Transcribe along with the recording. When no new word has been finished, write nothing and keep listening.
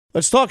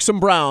Let's talk some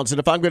Browns, and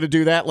if I'm going to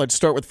do that, let's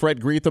start with Fred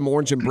Greetham,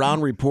 Orange and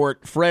Brown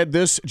Report. Fred,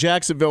 this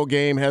Jacksonville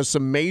game has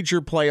some major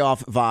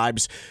playoff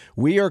vibes.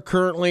 We are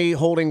currently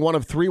holding one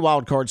of 3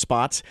 wildcard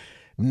spots.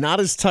 Not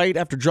as tight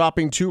after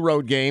dropping 2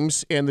 road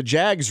games, and the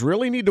Jags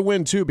really need to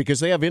win too because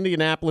they have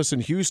Indianapolis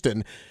and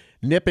Houston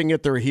nipping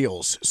at their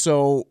heels.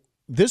 So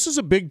this is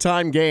a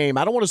big-time game.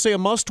 I don't want to say a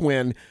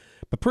must-win,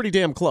 but pretty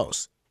damn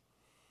close.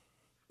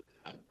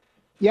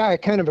 Yeah, I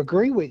kind of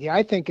agree with you.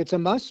 I think it's a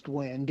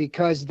must-win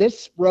because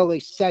this really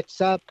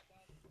sets up,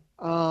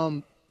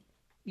 the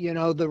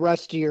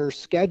rest of your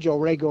schedule,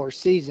 regular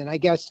season. I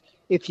guess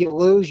if you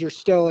lose, you're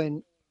still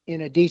in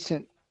a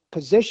decent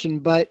position.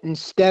 But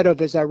instead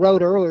of, as I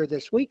wrote earlier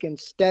this week,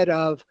 instead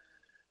of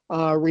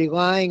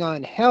relying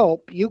on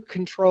help, you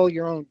control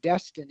your own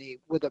destiny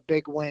with a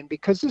big win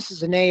because this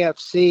is an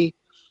AFC,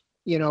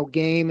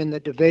 game in the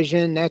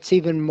division. That's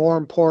even more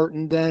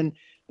important than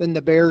the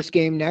Bears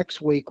game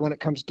next week when it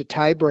comes to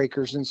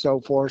tiebreakers and so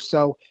forth.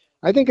 So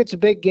I think it's a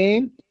big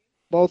game.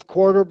 Both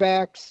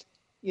quarterbacks,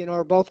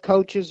 or both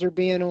coaches are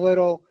being a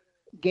little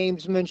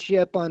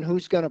gamesmanship on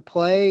who's going to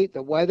play.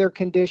 The weather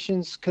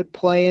conditions could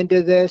play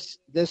into this.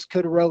 This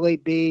could really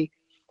be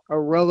a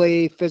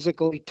really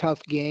physically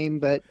tough game.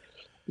 But,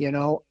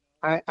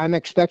 I'm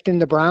expecting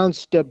the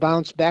Browns to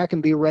bounce back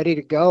and be ready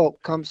to go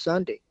come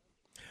Sunday.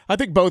 I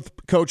think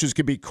both coaches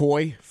could be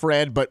coy,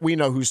 Fred, but we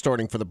know who's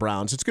starting for the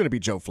Browns. It's going to be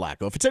Joe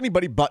Flacco. If it's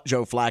anybody but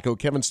Joe Flacco,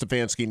 Kevin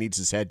Stefanski needs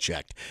his head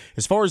checked.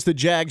 As far as the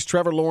Jags,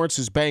 Trevor Lawrence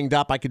is banged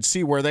up. I could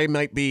see where they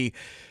might be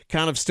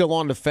kind of still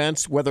on the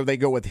fence, whether they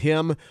go with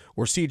him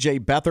or C.J.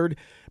 Beathard.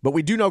 But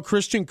we do know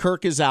Christian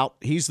Kirk is out.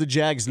 He's the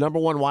Jags' number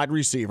 1 wide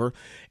receiver.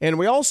 And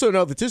we also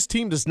know that this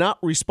team does not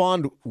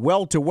respond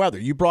well to weather.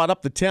 You brought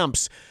up the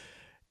temps.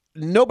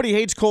 Nobody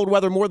hates cold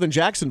weather more than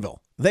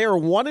Jacksonville. They are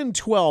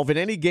 1-12 in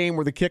any game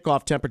where the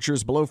kickoff temperature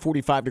is below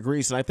 45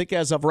 degrees. And I think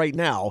as of right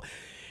now,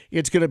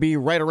 it's going to be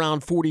right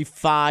around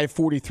 45,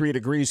 43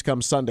 degrees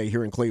come Sunday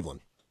here in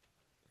Cleveland.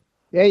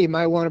 Yeah, you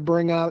might want to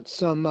bring out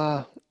some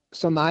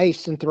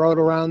ice and throw it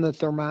around the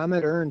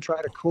thermometer and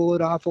try to cool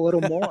it off a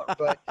little more.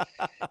 But,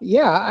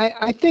 yeah,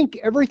 I think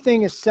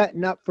everything is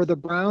setting up for the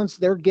Browns.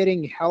 They're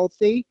getting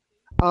healthy.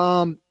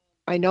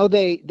 I know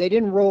they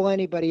didn't roll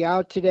anybody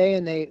out today,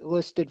 and they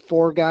listed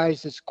 4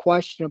 guys as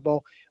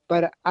questionable.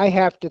 But I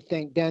have to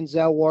think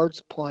Denzel Ward's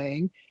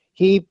playing.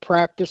 He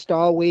practiced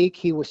all week.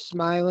 He was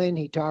smiling.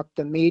 He talked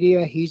to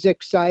media. He's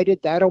excited.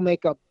 That'll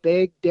make a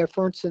big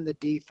difference in the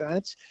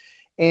defense.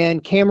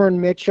 And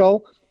Cameron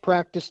Mitchell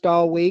practiced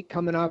all week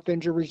coming off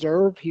injured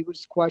reserve. He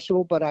was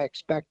questionable, but I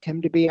expect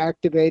him to be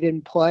activated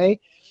and play.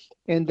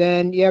 And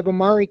then you have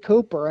Amari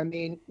Cooper. I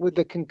mean, with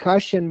the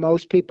concussion,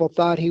 most people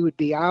thought he would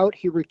be out.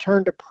 He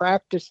returned to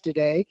practice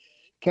today.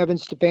 Kevin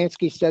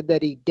Stefanski said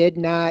that he did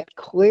not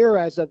clear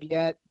as of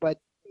yet, but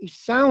he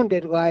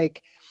sounded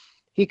like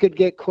he could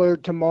get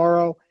cleared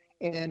tomorrow,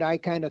 and I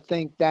kind of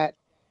think that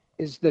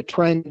is the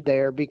trend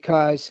there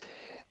because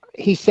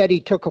he said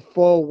he took a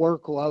full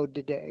workload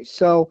today.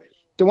 So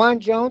DeJuan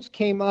Jones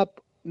came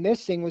up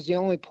missing, was the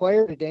only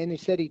player today, and he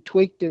said he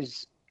tweaked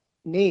his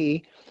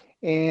knee,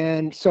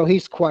 and so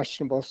he's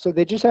questionable. So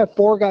they just have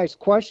 4 guys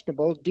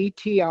questionable.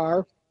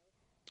 DTR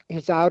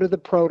is out of the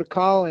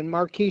protocol, and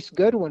Marquise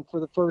Goodwin for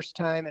the first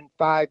time in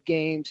 5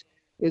 games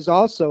is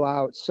also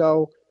out.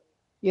 So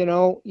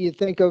you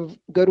think of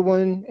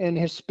Goodwin and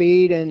his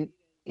speed, and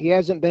he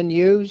hasn't been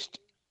used,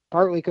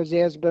 partly because he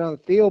hasn't been on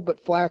the field,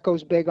 but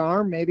Flacco's big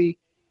arm, maybe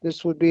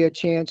this would be a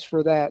chance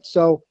for that.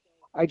 So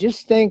I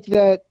just think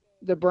that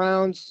the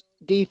Browns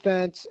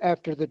defense,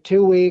 after the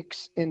 2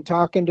 weeks in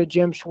talking to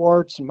Jim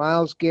Schwartz and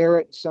Myles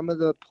Garrett, some of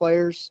the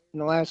players in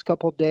the last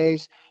couple of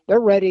days, they're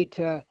ready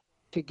to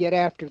get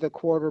after the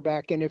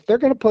quarterback. And if they're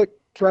going to put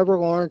Trevor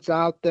Lawrence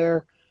out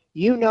there,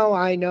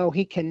 I know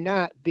he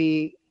cannot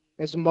be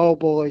as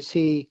mobile as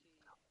he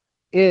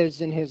is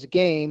in his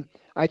game.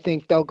 I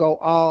think they'll go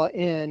all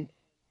in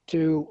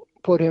to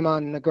put him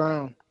on the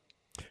ground.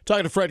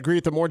 Talking to Fred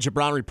Greetham, Orange and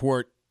Brown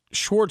Report,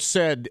 Schwartz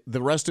said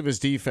the rest of his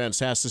defense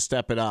has to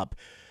step it up.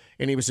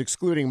 And he was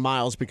excluding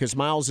Myles because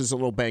Myles is a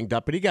little banged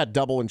up, but he got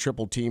double and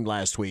triple teamed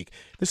last week.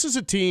 This is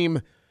a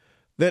team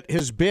that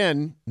has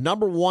been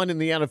number 1 in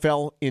the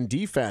NFL in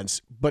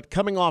defense, but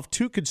coming off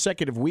 2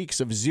 consecutive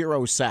weeks of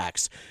 0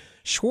 sacks.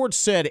 Schwartz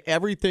said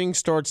everything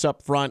starts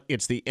up front.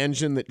 It's the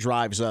engine that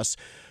drives us.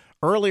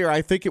 Earlier,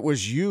 I think it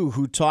was you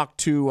who talked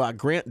to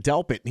Grant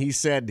Delpit, and he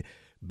said,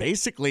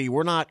 basically,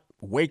 we're not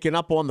waking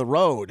up on the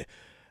road.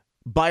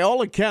 By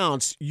all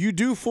accounts, you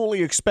do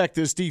fully expect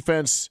this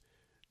defense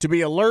to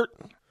be alert,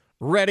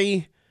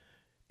 ready,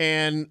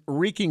 and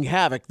wreaking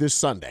havoc this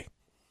Sunday.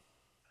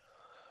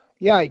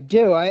 Yeah, I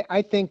do.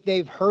 I think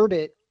they've heard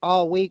it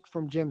all week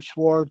from Jim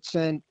Schwartz,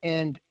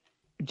 and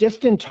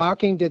just in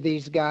talking to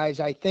these guys,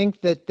 I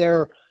think that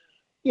they're,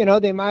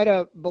 they might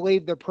have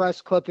believed the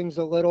press clippings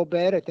a little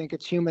bit. I think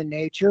it's human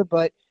nature,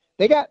 but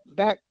they got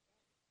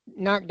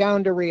knocked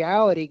down to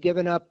reality,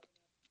 giving up,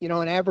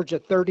 an average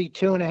of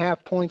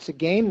 32.5 points a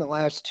game the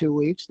last 2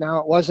 weeks. Now,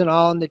 it wasn't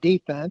all in the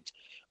defense,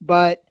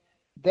 but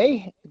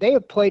they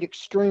have played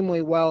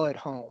extremely well at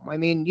home. I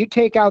mean, you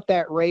take out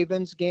that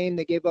Ravens game,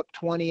 they gave up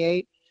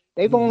 28.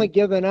 They've only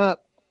given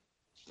up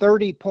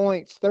 30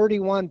 points,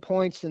 31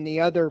 points in the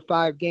other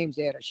 5 games.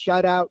 They had a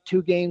shutout,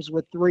 2 games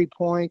with 3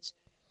 points,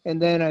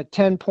 and then a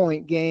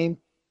 10-point game,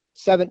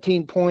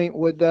 17-point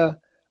with the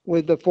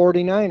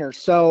 49ers.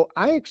 So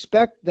I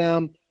expect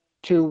them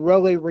to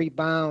really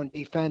rebound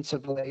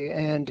defensively.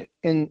 And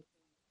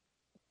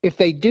if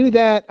they do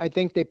that, I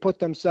think they put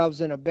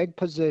themselves in a big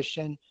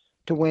position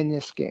to win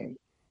this game.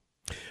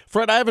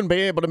 Fred, I haven't been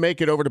able to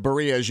make it over to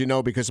Berea, as you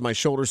know, because of my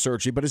shoulder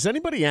surgery, but has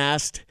anybody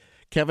asked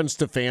Kevin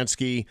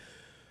Stefanski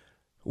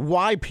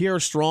why Pierre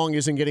Strong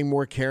isn't getting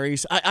more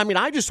carries? I mean,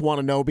 I just want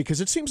to know, because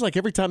it seems like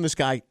every time this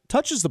guy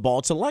touches the ball,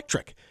 it's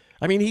electric.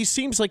 I mean, he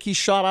seems like he's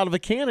shot out of a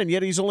cannon,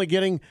 yet he's only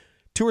getting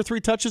 2 or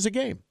 3 touches a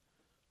game.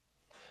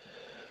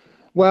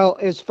 Well,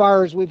 as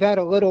far as we've had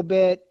a little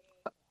bit,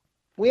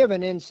 we have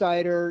an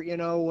insider,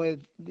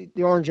 with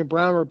the Orange and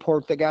Brown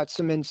report that got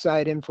some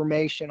inside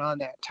information on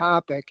that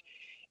topic.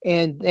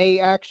 And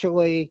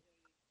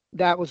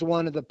that was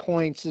one of the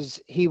points,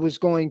 is he was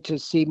going to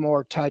see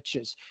more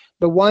touches.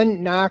 The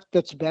one knock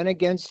that's been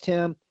against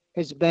him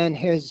has been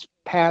his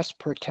pass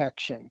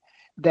protection,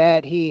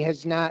 that he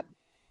hasn't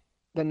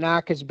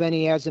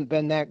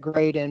been that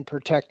great in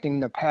protecting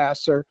the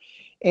passer.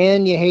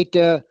 And you hate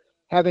to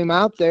have him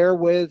out there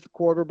with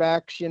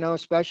quarterbacks,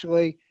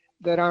 especially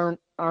that aren't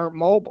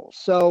mobile.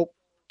 So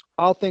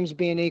all things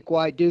being equal,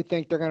 I do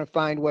think they're going to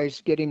find ways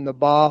to get him the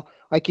ball.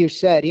 Like you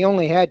said, he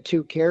only had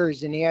 2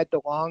 carries, and he had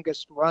the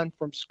longest run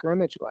from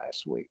scrimmage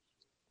last week.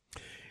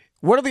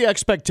 What are the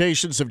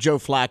expectations of Joe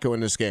Flacco in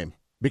this game?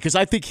 Because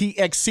I think he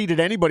exceeded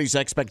anybody's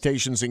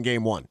expectations in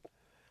game 1.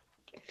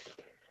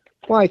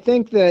 Well, I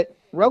think that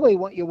really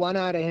what you want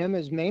out of him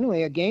is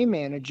mainly a game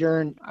manager.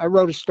 And I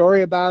wrote a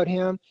story about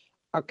him,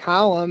 a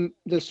column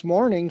this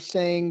morning,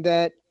 saying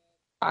that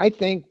I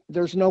think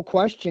there's no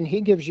question he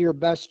gives you your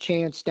best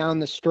chance down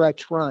the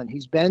stretch run.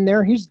 He's been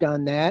there, he's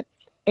done that,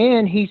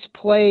 and he's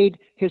played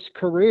his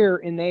career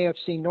in the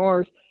AFC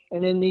North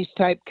and in these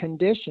type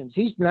conditions.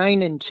 He's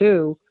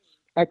 9-2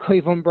 at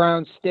Cleveland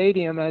Browns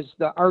Stadium as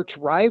the arch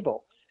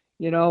rival.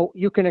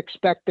 You can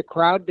expect the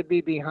crowd to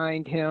be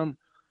behind him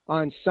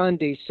on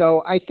Sunday.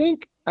 So I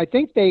think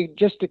they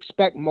just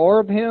expect more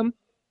of him.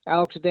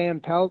 Alex Van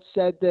Pelt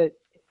said that,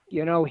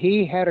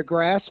 he had a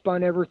grasp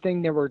on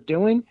everything they were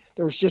doing.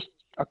 There was just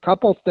a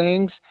couple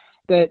things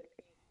that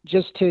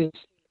just his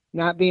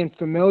not being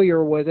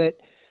familiar with it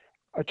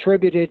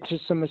attributed to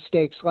some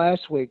mistakes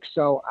last week.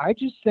 So I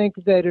just think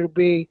that it'll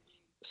be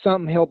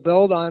something he'll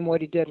build on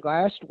what he did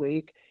last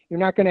week. You're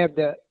not going to have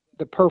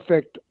the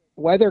perfect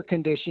weather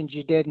conditions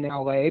you did in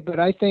LA, but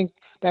I think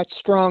that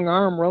strong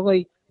arm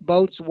really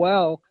bodes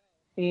well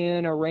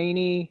in a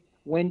rainy,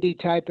 windy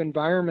type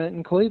environment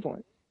in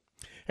Cleveland.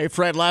 Hey,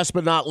 Fred, last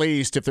but not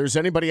least, if there's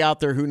anybody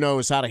out there who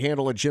knows how to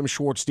handle a Jim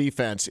Schwartz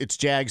defense, it's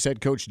Jags head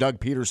coach Doug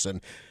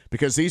Peterson,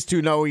 because these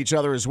two know each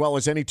other as well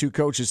as any 2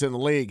 coaches in the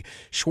league.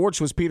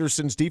 Schwartz was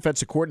Peterson's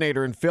defensive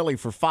coordinator in Philly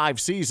for 5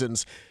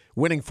 seasons,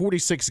 winning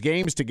 46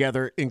 games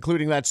together,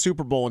 including that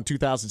Super Bowl in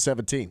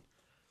 2017.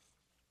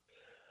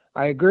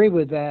 I agree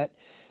with that,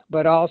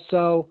 but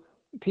also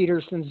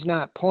Peterson's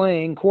not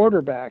playing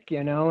quarterback,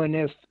 and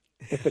if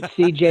it's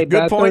C.J.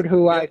 Beathard,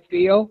 who I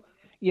feel,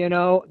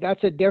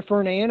 that's a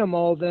different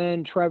animal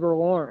than Trevor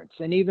Lawrence.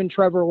 And even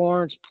Trevor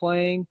Lawrence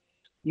playing,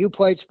 you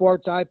played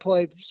sports, I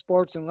played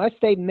sports, unless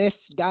they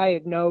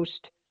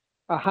misdiagnosed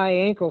a high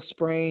ankle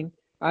sprain,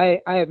 I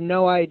have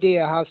no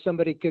idea how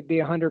somebody could be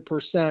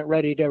 100%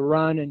 ready to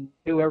run and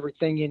do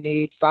everything you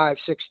need 5-6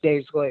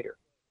 days later.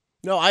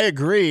 No, I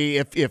agree.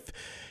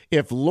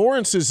 If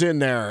Lawrence is in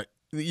there,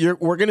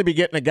 we're going to be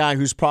getting a guy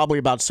who's probably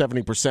about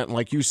 70%,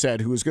 like you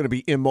said, who is going to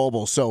be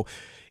immobile. So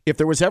if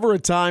there was ever a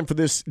time for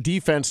this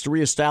defense to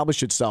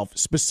reestablish itself,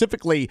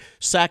 specifically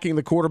sacking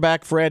the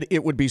quarterback, Fred,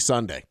 it would be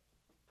Sunday.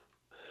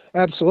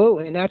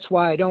 Absolutely, and that's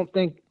why I don't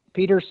think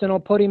Peterson will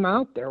put him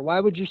out there. Why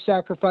would you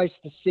sacrifice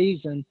the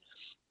season,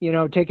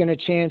 taking a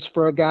chance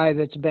for a guy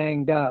that's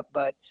banged up?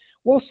 But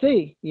we'll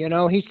see.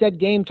 He said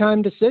game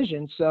time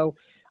decision, so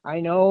I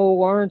know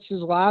Lawrence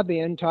is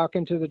lobbying,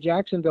 talking to the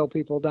Jacksonville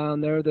people down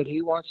there, that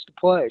he wants to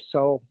play.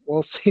 So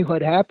we'll see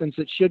what happens.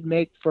 It should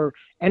make for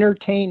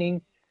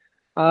entertaining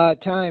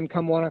time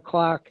come 1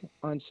 o'clock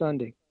on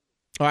Sunday.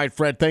 All right,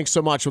 Fred, thanks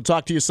so much. We'll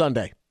talk to you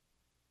Sunday.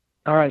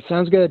 All right,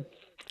 sounds good.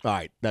 All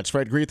right, that's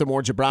Fred Greetham,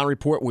 Orange and Brown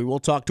Report. We will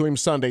talk to him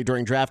Sunday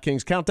during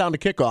DraftKings Countdown to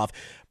Kickoff,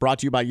 brought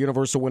to you by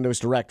Universal Windows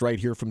Direct right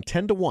here from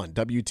 10 to 1,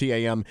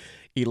 WTAM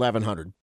 1100.